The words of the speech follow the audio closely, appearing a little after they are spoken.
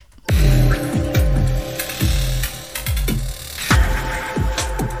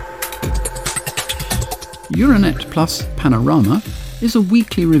Euronet Plus Panorama is a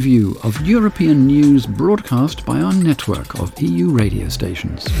weekly review of European news broadcast by our network of EU radio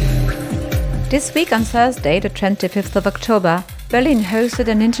stations. This week on Thursday, the 25th of October, Berlin hosted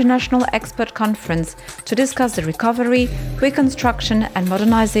an international expert conference to discuss the recovery, reconstruction and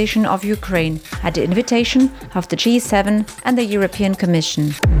modernization of Ukraine at the invitation of the G7 and the European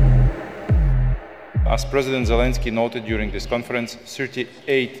Commission. As President Zelensky noted during this conference,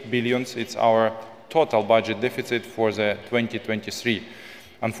 38 billion it's our total budget deficit for the 2023.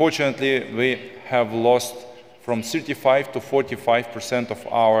 Unfortunately, we have lost from 35 to 45% of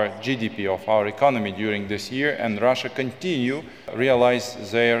our GDP, of our economy during this year, and Russia continue to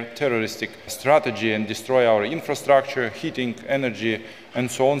realize their terroristic strategy and destroy our infrastructure, heating, energy, and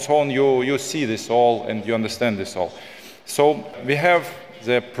so on, so on. You see this all and you understand this all. So we have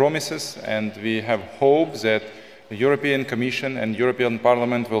the promises and we have hope that the European Commission and European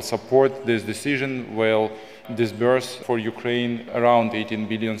Parliament will support this decision, will disburse for Ukraine around 18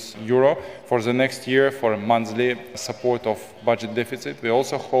 billion euro for the next year for a monthly support of budget deficit. We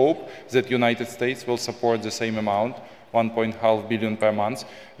also hope that the United States will support the same amount, 1.5 billion per month.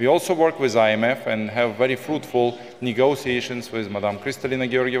 We also work with IMF and have very fruitful negotiations with Madame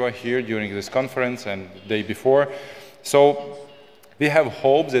Kristalina Georgieva here during this conference and the day before. So we have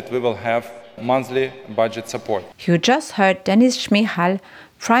hope that we will have monthly budget support. You just heard Denis Shmyhal,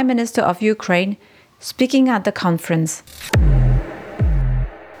 Prime Minister of Ukraine, speaking at the conference.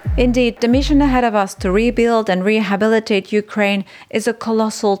 Indeed, the mission ahead of us to rebuild and rehabilitate Ukraine is a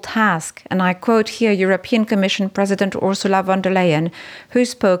colossal task, and I quote here European Commission President Ursula von der Leyen, who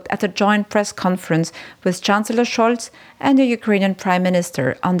spoke at a joint press conference with Chancellor Scholz and the Ukrainian Prime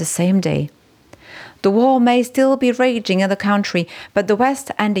Minister on the same day. The war may still be raging in the country, but the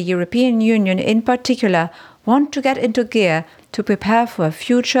West and the European Union in particular want to get into gear to prepare for a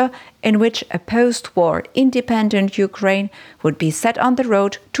future in which a post-war independent Ukraine would be set on the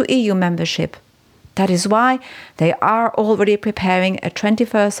road to EU membership. That is why they are already preparing a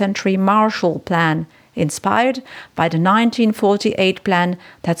 21st century Marshall Plan, inspired by the 1948 plan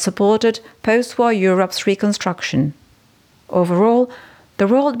that supported post-war Europe's reconstruction. Overall, the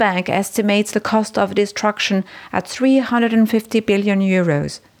World Bank estimates the cost of destruction at 350 billion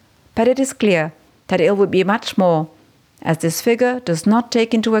euros. But it is clear that it would be much more, as this figure does not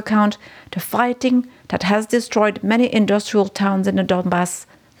take into account the fighting that has destroyed many industrial towns in the Donbass,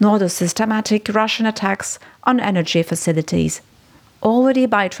 nor the systematic Russian attacks on energy facilities. Already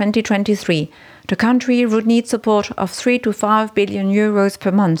by 2023, the country would need support of 3 to 5 billion euros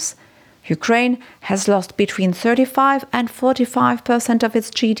per month. Ukraine has lost between 35 and 45% of its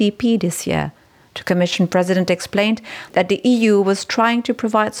GDP this year. The Commission President explained that the EU was trying to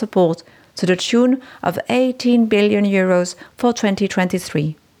provide support to the tune of 18 billion euros for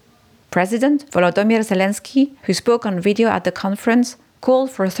 2023. President Volodymyr Zelensky, who spoke on video at the conference,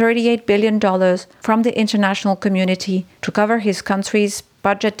 called for $38 billion from the international community to cover his country's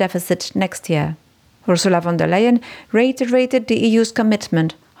budget deficit next year. Ursula von der Leyen reiterated the EU's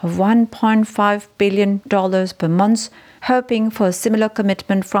commitment of $1.5 billion per month, hoping for a similar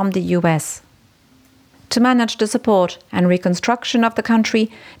commitment from the US. To manage the support and reconstruction of the country,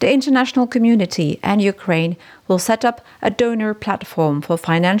 the international community and Ukraine will set up a donor platform for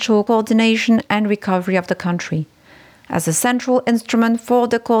financial coordination and recovery of the country, as a central instrument for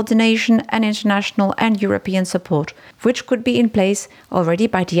the coordination and international and European support, which could be in place already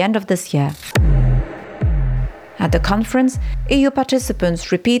by the end of this year. At the conference, EU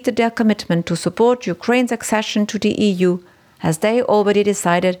participants repeated their commitment to support Ukraine's accession to the EU, as they already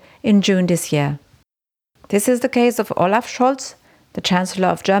decided in June this year. This is the case of Olaf Scholz, the Chancellor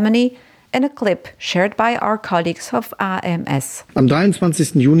of Germany, in a clip shared by our colleagues of AMS. On the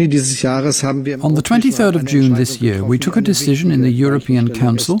 23rd of June this year, we took a decision in the European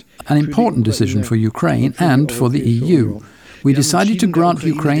Council, an important decision for Ukraine and for the EU. We decided to grant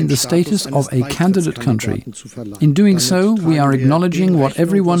Ukraine the status of a candidate country. In doing so, we are acknowledging what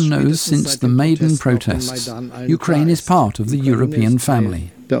everyone knows since the Maidan protests. Ukraine is part of the European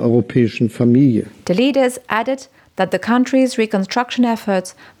family. The leaders added that the country's reconstruction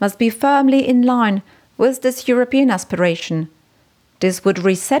efforts must be firmly in line with this European aspiration. This would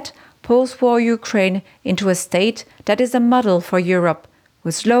reset post-war Ukraine into a state that is a model for Europe,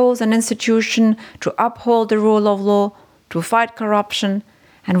 with laws and institutions to uphold the rule of law, to fight corruption,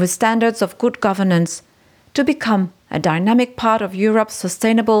 and with standards of good governance, to become a dynamic part of Europe's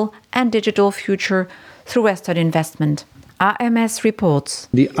sustainable and digital future through Western investment. AMS reports.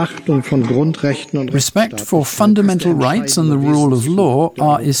 Respect for fundamental rights and the rule of law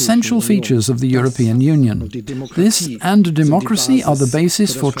are essential features of the European Union. This and democracy are the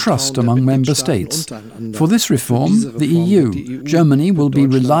basis for trust among member states. For this reform, the EU, Germany will be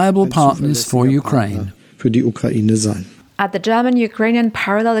reliable partners for Ukraine. At the German-Ukrainian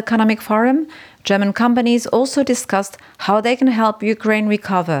Parallel Economic Forum, German companies also discussed how they can help Ukraine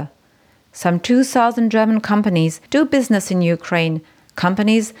recover. Some 2,000 German companies do business in Ukraine,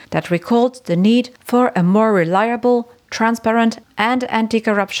 companies that recalled the need for a more reliable, transparent and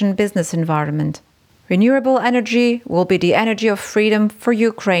anti-corruption business environment. Renewable energy will be the energy of freedom for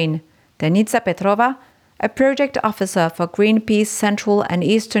Ukraine. Denica Petrova, a project officer for Greenpeace Central and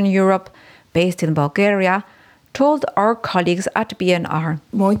Eastern Europe, based in Bulgaria, told our colleagues at BNR.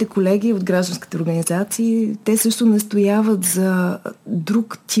 Моите колеги от гражданските организации, те също настояват за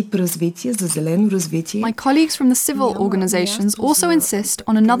друг тип развитие, за зелено развитие. My colleagues from the civil organizations also insist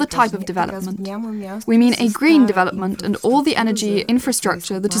on another type of development. We mean a green development, and all the energy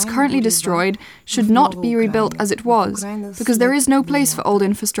infrastructure that is currently destroyed should not be rebuilt as it was, because there is no place for old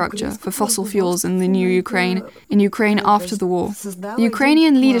infrastructure, for fossil fuels in the new Ukraine, in Ukraine after the war. The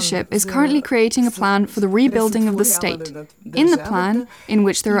Ukrainian leadership is currently creating a plan for the rebuilding of the state. In the plan, in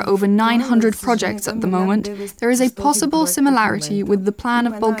which there are over 900 projects at the moment, there is a possible similarity with the plan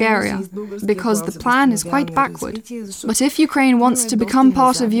of Bulgaria, because the plan is quite backward. But if Ukraine wants to become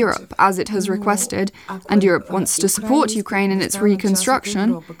part of Europe, as it has requested, and Europe wants to support Ukraine in its reconstruction,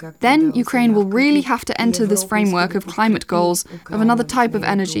 then Ukraine will really have to enter this framework of climate goals of another type of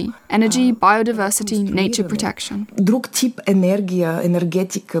energy, biodiversity, nature protection. Друг тип енергия,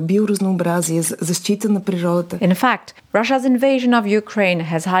 енергетика, биоразнообразие, защита на природата. In fact, Russia's invasion of Ukraine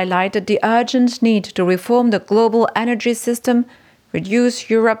has highlighted the urgent need to reform the global energy system, reduce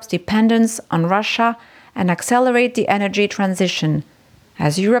Europe's dependence on Russia, and accelerate the energy transition,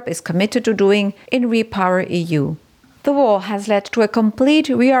 as Europe is committed to doing in Repower EU. The war has led to a complete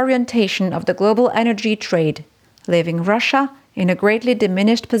reorientation of the global energy trade, leaving Russia in a greatly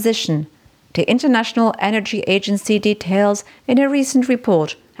diminished position. The International Energy Agency details in a recent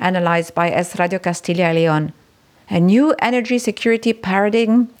report analyzed by Es Radio Castilla y León. A new energy security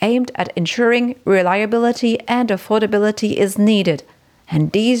paradigm aimed at ensuring reliability and affordability is needed,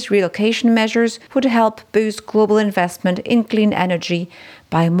 and these relocation measures would help boost global investment in clean energy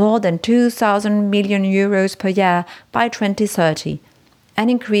by more than 2,000 million euros per year by 2030, an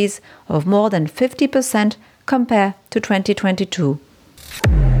increase of more than 50% compared to 2022.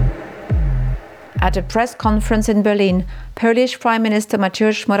 At a press conference in Berlin, Polish Prime Minister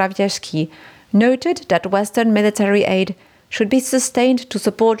Mateusz Morawiecki noted that Western military aid should be sustained to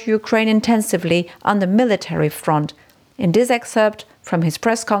support Ukraine intensively on the military front. In this excerpt from his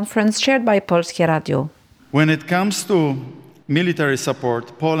press conference shared by Polskie Radio. When it comes to military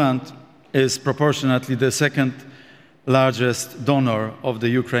support, Poland is proportionately the second largest donor of the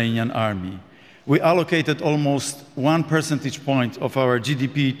Ukrainian army. We allocated almost 1 percentage point of our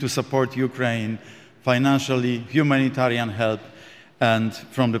GDP to support Ukraine financially, humanitarian help, and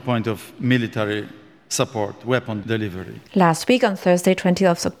from the point of military support, weapon delivery. Last week, on Thursday,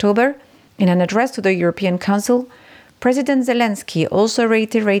 20th October, in an address to the European Council, President Zelensky also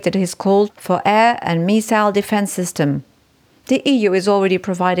reiterated his call for air and missile defense system. The EU is already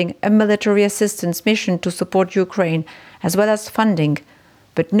providing a military assistance mission to support Ukraine, as well as funding,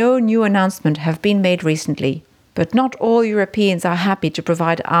 but no new announcement have been made recently. But not all Europeans are happy to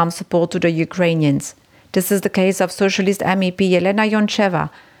provide armed support to the Ukrainians. This is the case of Socialist MEP Elena Yoncheva,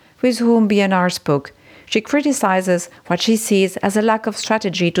 with whom BNR spoke. She criticizes what she sees as a lack of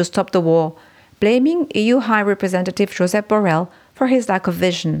strategy to stop the war, blaming EU High Representative Josep Borrell for his lack of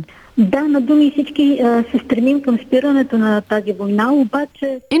vision. In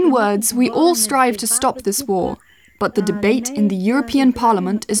words, we all strive to stop this war, but the debate in the European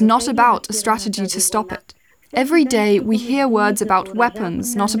Parliament is not about a strategy to stop it. Every day we hear words about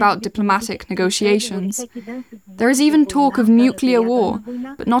weapons, not about diplomatic negotiations. There is even talk of nuclear war,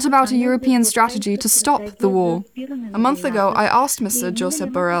 but not about a European strategy to stop the war. A month ago, I asked Mr.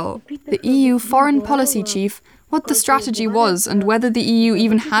 Josep Borrell, the EU foreign policy chief, what the strategy was and whether the EU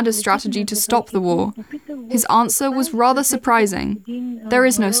even had a strategy to stop the war. His answer was rather surprising. There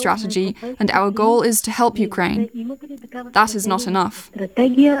is no strategy, and our goal is to help Ukraine. That is not enough.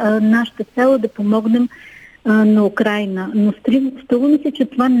 на Украина, но струва ми се, че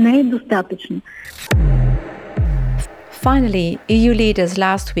това не е достатъчно. Finally, EU leaders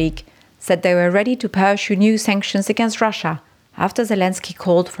last week said they were ready to pursue new sanctions against Russia after Zelensky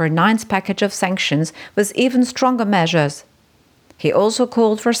called for a ninth package of sanctions with even stronger measures. He also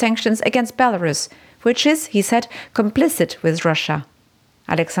called for sanctions against Belarus, which is, he said, complicit with Russia.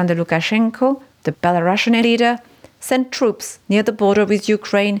 Alexander Lukashenko, the Belarusian leader, sent troops near the border with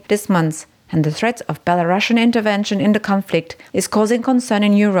Ukraine this month, and the threat of Belarusian intervention in the conflict is causing concern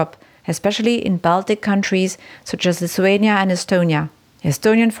in Europe, especially in Baltic countries such as Lithuania and Estonia.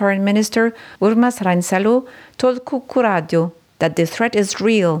 Estonian Foreign Minister Urmas Reinsalu told Kuku Radio that the threat is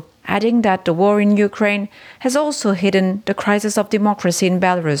real, adding that the war in Ukraine has also hidden the crisis of democracy in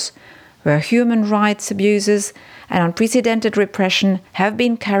Belarus, where human rights abuses and unprecedented repression have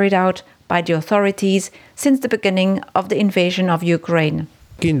been carried out by the authorities since the beginning of the invasion of Ukraine.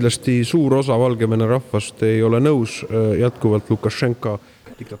 Kindlasti suur osa Valgevene rahvast ei ole nõus jätkuvalt Lukashenka.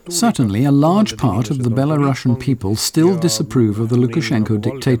 Certainly, a large part of the Belarusian people still disapprove of the Lukashenko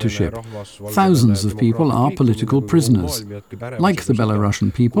dictatorship. Thousands of people are political prisoners. Like the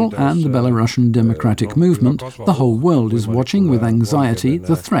Belarusian people and the Belarusian democratic movement, the whole world is watching with anxiety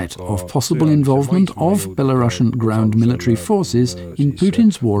the threat of possible involvement of Belarusian ground military forces in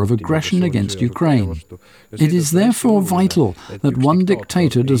Putin's war of aggression against Ukraine. It is therefore vital that one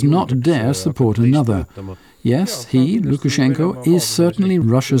dictator does not dare support another. Yes, he, Lukashenko, is certainly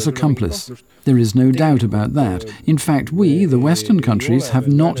Russia's accomplice. There is no doubt about that. In fact, we, the Western countries, have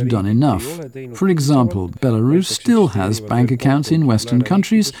not done enough. For example, Belarus still has bank accounts in Western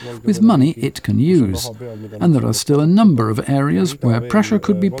countries with money it can use. And there are still a number of areas where pressure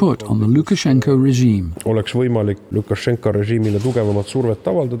could be put on the Lukashenko regime. Oleks võimalik Lukashenko režiimile tugevamat survet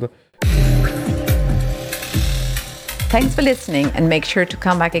avaldada. Thanks for listening, and make sure to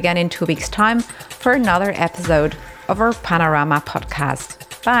come back again in 2 weeks' time for another episode of our Panorama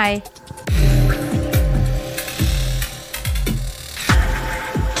podcast. Bye!